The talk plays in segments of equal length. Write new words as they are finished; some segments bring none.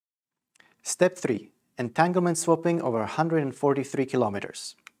Step 3. Entanglement swapping over 143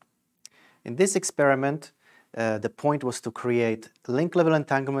 kilometers. In this experiment, the point was to create link-level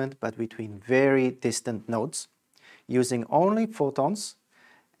entanglement but between very distant nodes using only photons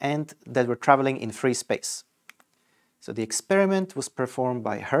and that were traveling in free space. So the experiment was performed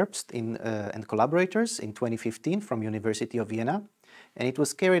by Herbst and collaborators in 2015 from University of Vienna, and it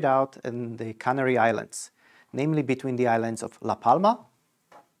was carried out in the Canary Islands, namely between the islands of La Palma,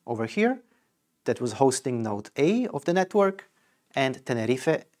 over here, that was hosting node A of the network, and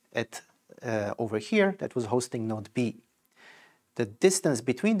Tenerife over here, that was hosting node B. The distance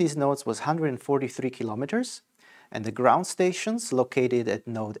between these nodes was 143 kilometers, and the ground stations located at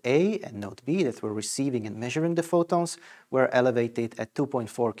node A and node B that were receiving and measuring the photons were elevated at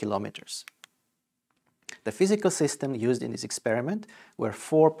 2.4 kilometers. The physical system used in this experiment were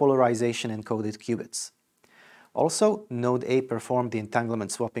 4 polarization-encoded qubits. Also, node A performed the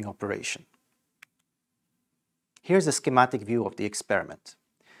entanglement swapping operation. Here's a schematic view of the experiment.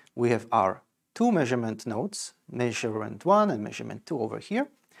 We have our 2 measurement nodes, measurement 1 and measurement 2 over here,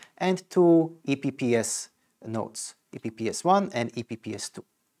 and 2 EPPS nodes, EPPS1 and EPPS2.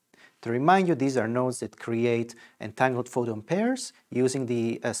 To remind you, these are nodes that create entangled photon pairs using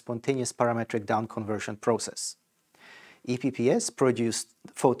the spontaneous parametric down conversion process. EPPS produced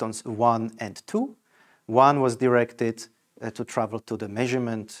photons 1 and 2. 1 was directed to travel to the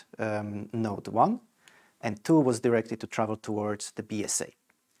measurement node 1, and 2 was directed to travel towards the BSA.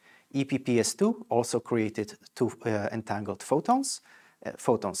 EPPS2 also created 2 entangled photons,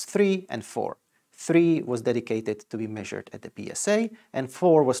 photons 3 and 4. 3 was dedicated to be measured at the BSA, and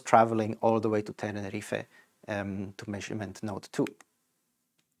 4 was traveling all the way to Tenerife to measurement node 2.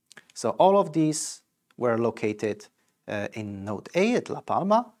 So all of these were located in node A at La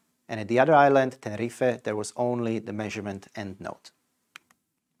Palma, and at the other island, Tenerife, there was only the measurement end node.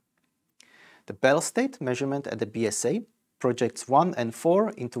 The Bell state measurement at the BSA projects 1 and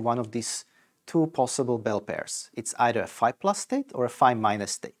 4 into one of these 2 possible Bell pairs. It's either a phi plus state or a phi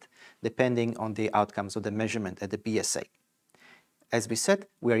minus state, depending on the outcomes of the measurement at the BSA. As we said,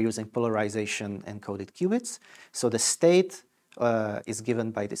 we are using polarization encoded qubits, so the state is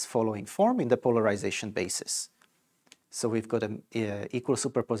given by this following form in the polarization basis. So we've got an equal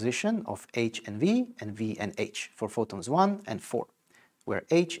superposition of H and V and H for photons 1 and 4, where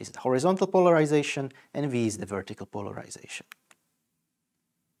H is the horizontal polarization and V is the vertical polarization.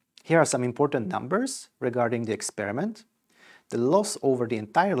 Here are some important numbers regarding the experiment. The loss over the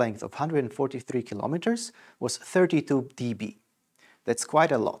entire length of 143 kilometers was 32 dB. That's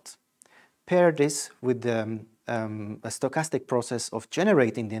quite a lot. Pair this with a stochastic process of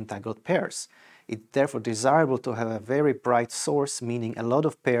generating the entangled pairs. It's therefore desirable to have a very bright source, meaning a lot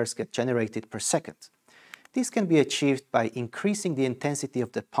of pairs get generated per second. This can be achieved by increasing the intensity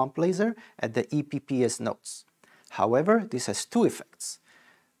of the pump laser at the EPPS nodes. However, this has 2 effects.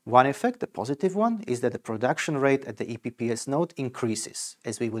 One effect, the positive one, is that the production rate at the EPPS node increases,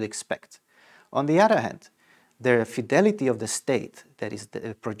 as we would expect. On the other hand, the fidelity of the state that is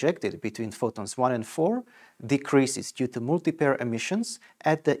projected between photons 1 and 4 decreases due to multipair emissions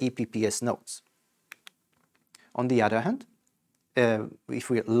at the EPPS nodes. On the other hand, if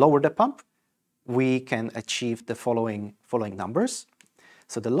we lower the pump, we can achieve the following numbers.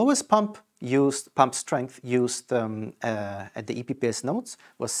 So the lowest pump strength used at the EPPS nodes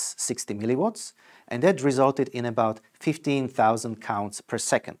was 60 milliwatts, and that resulted in about 15,000 counts per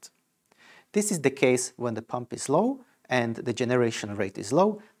second. This is the case when the pump is low and the generation rate is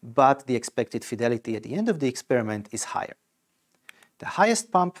low, but the expected fidelity at the end of the experiment is higher. The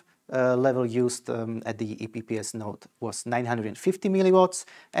highest pump level used at the EPPS node was 950 milliwatts,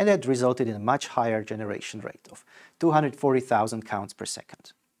 and that resulted in a much higher generation rate of 240,000 counts per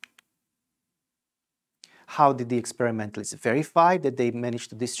second. How did the experimentalists verify that they managed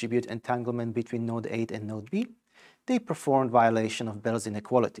to distribute entanglement between node A and node B? They performed violation of Bell's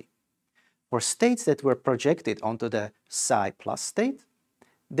inequality. For states that were projected onto the psi plus state,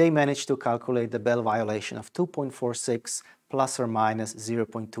 they managed to calculate the Bell violation of 2.46 plus or minus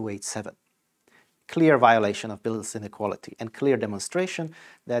 0.287. Clear violation of Bell's inequality and clear demonstration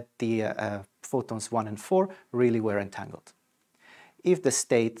that the photons 1 and 4 really were entangled. If the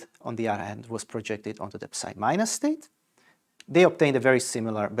state, on the other hand, was projected onto the psi minus state, they obtained a very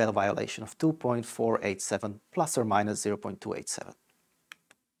similar Bell violation of 2.487 plus or minus 0.287.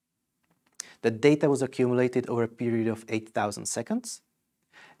 The data was accumulated over a period of 8,000 seconds,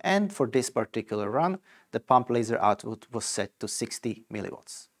 and for this particular run, the pump laser output was set to 60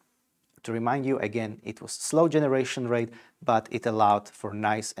 milliwatts. To remind you, again, it was slow generation rate, but it allowed for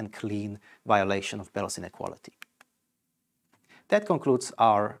nice and clean violation of Bell's inequality. That concludes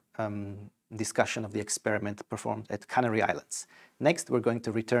our discussion of the experiment performed at Canary Islands. Next, we're going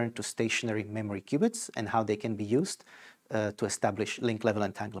to return to stationary memory qubits and how they can be used to establish link-level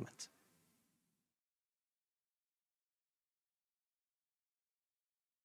entanglement.